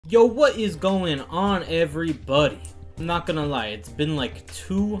Yo, what is going on, everybody? I'm not gonna lie, it's been like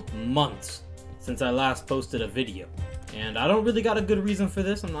 2 months since I last posted a video. And I don't really got a good reason for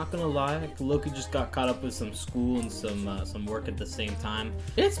this, I'm not gonna lie. Loki just got caught up with some school and some work at the same time.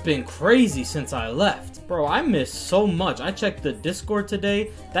 It's been crazy since I left. Bro, I missed so much. I checked the Discord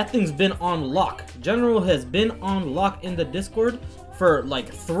today. That thing's been on lock. General has been on lock in the Discord for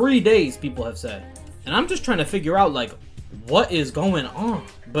like 3 days, people have said. And I'm just trying to figure out like, what is going on?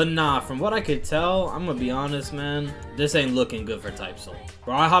 But nah, from what I could tell, I'm gonna be honest, man, this ain't looking good for Typesoul.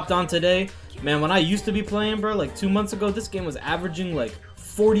 Bro, I hopped on today. Man, when I used to be playing, bro, like 2 months ago, this game was averaging like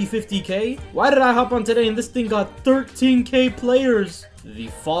 40-50k. Why did I hop on today and this thing got 13k players? The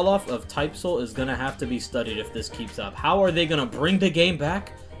fall off of Typesoul is gonna have to be studied if this keeps up. How are they gonna bring the game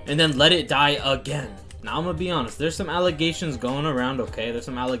back and then let it die again? Now, I'm gonna be honest, there's some allegations going around, okay? There's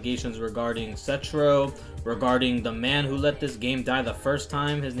some allegations regarding Cetro, regarding the man who let this game die the first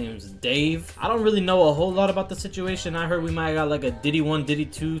time. His name's Dave. I don't really know a whole lot about the situation. I heard we might have got like a Diddy 1, Diddy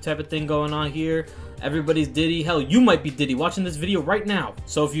 2 type of thing going on here. Everybody's Diddy. Hell, you might be Diddy watching this video right now.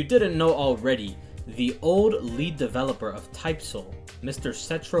 So if you didn't know already, the old lead developer of Typesoul, Mr.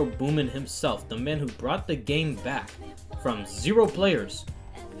 Cetro Boomin himself, the man who brought the game back from 0 players,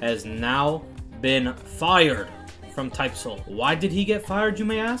 has now been fired from Typesoul. Why did he get fired, you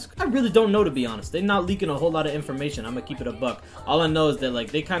may ask? I really don't know, to be honest. They're not leaking a whole lot of information. I'm gonna keep it a buck. All I know is that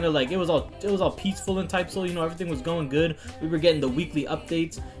like they kind of like it was all peaceful in Typesoul, you know, everything was going good. We were getting the weekly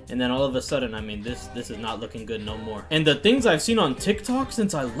updates, and then all of a sudden, I mean, this is not looking good no more. And the things I've seen on TikTok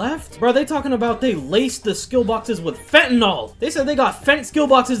since I left, bro, they talking about they laced the skill boxes with fentanyl. They said they got fent skill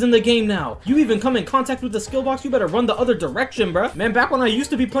boxes in the game now. You even come in contact with the skill box, you better run the other direction, bro. Man, back when I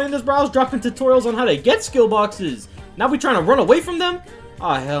used to be playing this, bro, I was dropping tutorials on how to get skill boxes. Now we trying to run away from them?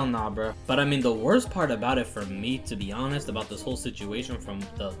 Oh, hell nah, bro. But I mean, the worst part about it for me, to be honest, about this whole situation from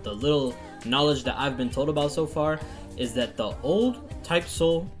the little knowledge that I've been told about so far, is that the old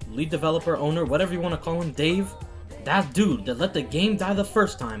Typesoul lead developer, owner, whatever you want to call him, Dave, that dude that let the game die the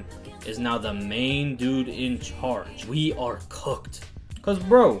first time, is now the main dude in charge. We are cooked. Because,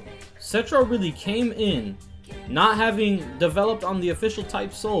 bro, Cetro really came in not having developed on the official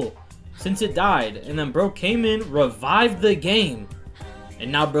Typesoul since it died, and then bro came in, revived the game,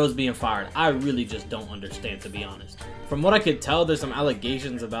 and now bro's being fired. I really just don't understand, to be honest. From what I could tell, there's some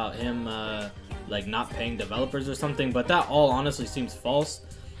allegations about him like not paying developers or something, but that all honestly seems false.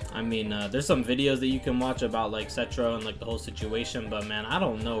 I mean, there's some videos that you can watch about like Cetro and like the whole situation, but man, I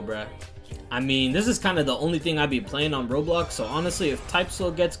don't know, bruh. I mean, this is kind of the only thing I'd be playing on Roblox, so honestly, if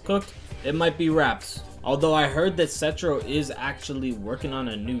Typesoul gets cooked, it might be wraps. Although I heard that Cetro is actually working on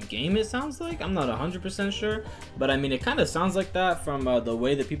a new game, it sounds like. I'm not 100% sure, but I mean, it kind of sounds like that from the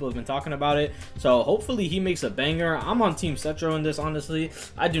way that people have been talking about it. So hopefully he makes a banger. I'm on Team Cetro in this, honestly.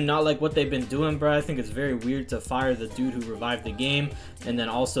 I do not like what they've been doing, bro. I think it's very weird to fire the dude who revived the game, and then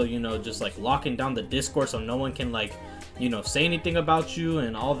also, you know, just like locking down the Discord so no one can like, you know, say anything about you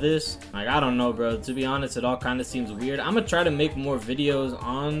and all this. Like, I don't know, bro. To be honest, it all kind of seems weird. I'm gonna try to make more videos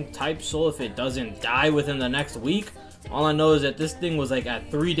on Typesoul if it doesn't die within the next week. All I know is that this thing was like at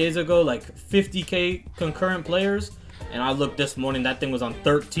 3 days ago, like 50k concurrent players, and I looked this morning, that thing was on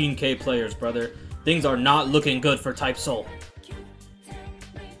 13k players, brother. Things are not looking good for Typesoul.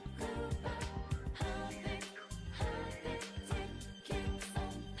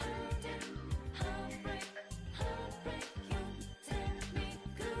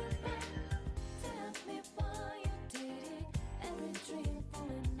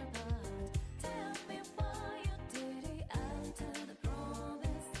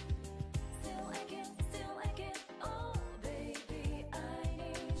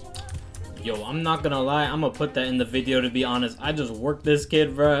 Yo, I'm not gonna lie, I'm gonna put that in the video, to be honest. I just worked this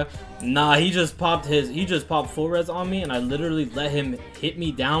kid, bruh. Nah, he just popped full res on me, and I literally let him hit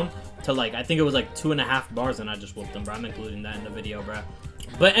me down to like, I think it was like 2.5 bars, and I just whooped him, bro. I'm including that in the video, bruh.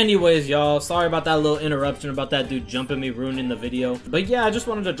 But anyways, y'all, sorry about that little interruption about that dude jumping me, ruining the video. But yeah, I just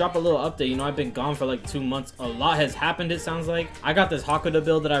wanted to drop a little update. You know, I've been gone for like 2 months. A lot has happened, it sounds like. I got this Hakuda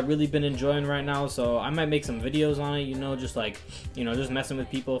build that I've really been enjoying right now, so I might make some videos on it, you know, just like, you know, just messing with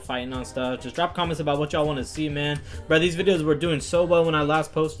people, fighting on stuff. Just drop comments about what y'all want to see, man. Bro, these videos were doing so well when I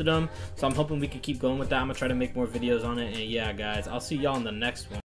last posted them, so I'm hoping we can keep going with that. I'm gonna try to make more videos on it, and yeah, guys, I'll see y'all in the next one.